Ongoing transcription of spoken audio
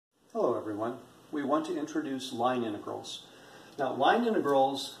everyone. We want to introduce line integrals. Now, line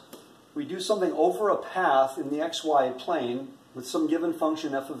integrals, we do something over a path in the xy plane with some given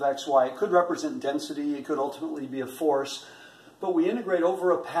function f of xy. It could represent density, it could ultimately be a force, but we integrate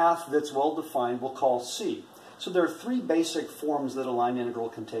over a path that's well defined, we'll call C. So there are three basic forms that a line integral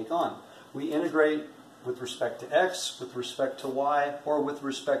can take on. We integrate with respect to x, with respect to y, or with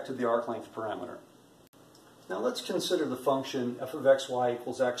respect to the arc length parameter. Now let's consider the function f of xy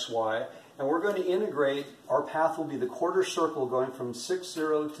equals xy, and we're going to integrate, our path will be the quarter circle going from 6,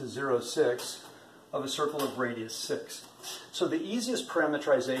 0 to 0, 6 of a circle of radius 6. So the easiest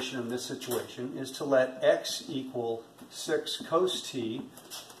parameterization in this situation is to let x equal 6 cos t,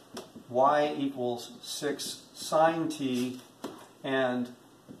 y equals 6 sine t, and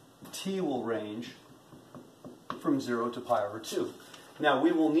t will range from 0 to pi over 2. Now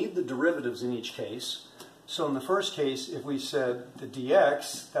we will need the derivatives in each case. So in the first case, if we said the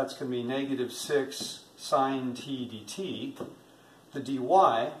dx, that's going to be negative 6 sine t dt. The dy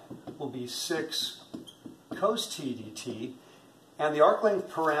will be 6 cos t dt. And the arc length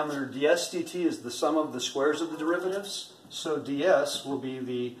parameter ds dt is the sum of the squares of the derivatives. So ds will be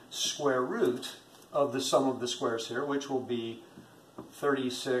the square root of the sum of the squares here, which will be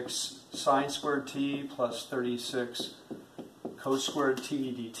 36 sine squared t plus 36 cos squared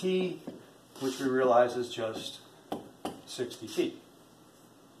t dt, which we realize is just 60t.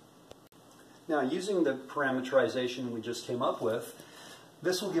 Now, using the parameterization we just came up with,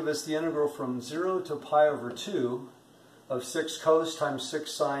 this will give us the integral from 0 to pi over 2 of 6 cos times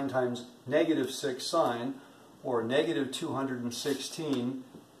 6 sine times negative 6 sine, or negative 216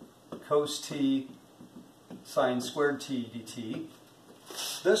 cos t sine squared t dt.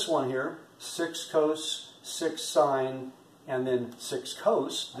 This one here, 6 cos, 6 sine, and then 6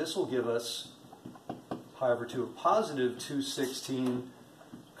 cos, this will give us pi over 2 of positive 216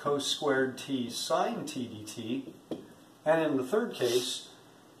 cos squared t sine t dt. And in the third case,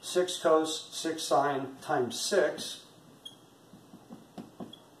 6 cos, 6 sine times 6,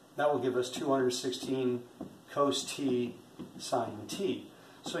 that will give us 216 cos t sine t.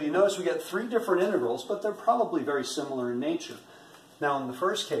 So you notice we get three different integrals, but they're probably very similar in nature. Now in the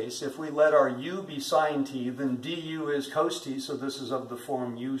first case, if we let our u be sine t, then du is cos t, so this is of the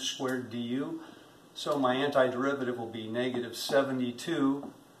form u squared du. So my antiderivative will be negative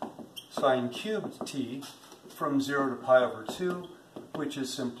 72 sine cubed t from 0 to pi over 2, which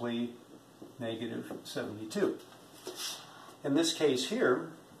is simply negative 72. In this case here,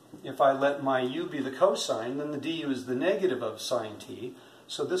 if I let my u be the cosine, then the du is the negative of sine t.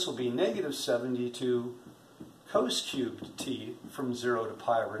 So this will be negative 72 cos cubed t from 0 to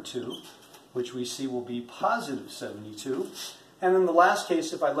pi over 2, which we see will be positive 72. And in the last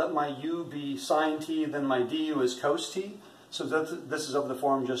case, if I let my u be sine t, then my du is cos t. So this is of the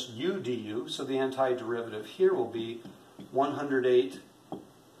form just u du. So the antiderivative here will be 108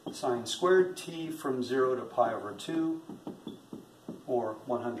 sine squared t from 0 to pi over 2, or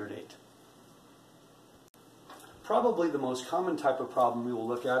 108. Probably the most common type of problem we will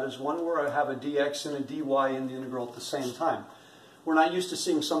look at is one where I have a dx and a dy in the integral at the same time. We're not used to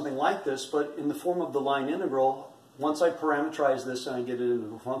seeing something like this, but in the form of the line integral, once I parameterize this and I get it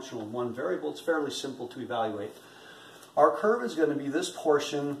into a function of one variable, it's fairly simple to evaluate. Our curve is going to be this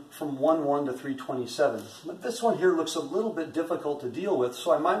portion from 1, 1 to 327. But this one here looks a little bit difficult to deal with,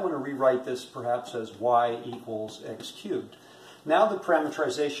 so I might want to rewrite this perhaps as y equals x cubed. Now the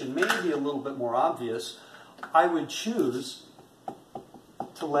parameterization may be a little bit more obvious. I would choose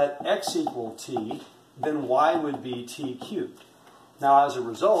to let x equal t, then y would be t cubed. Now as a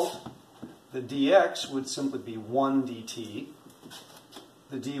result, the dx would simply be 1 dt,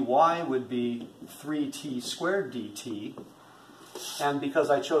 the dy would be 3t squared dt, and because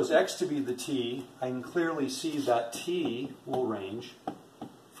I chose x to be the t, I can clearly see that t will range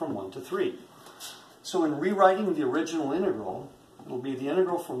from 1 to 3. So in rewriting the original integral, it will be the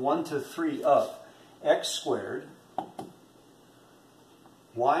integral from 1 to 3 of x squared,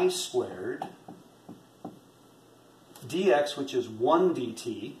 y squared, dx, which is 1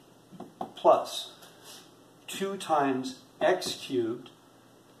 dt, plus 2 times x cubed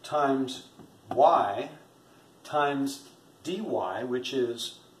times y times dy, which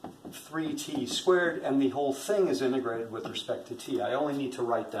is 3t squared, and the whole thing is integrated with respect to t. I only need to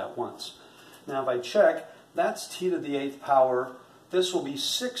write that once. Now if I check, that's t to the 8th power. This will be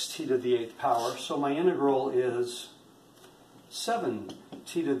 6t to the 8th power, so my integral is 7t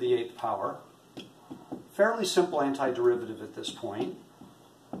to the 8th power. Fairly simple antiderivative at this point.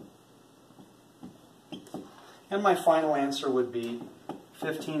 And my final answer would be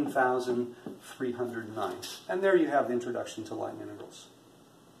 15,309. And there you have the introduction to line integrals.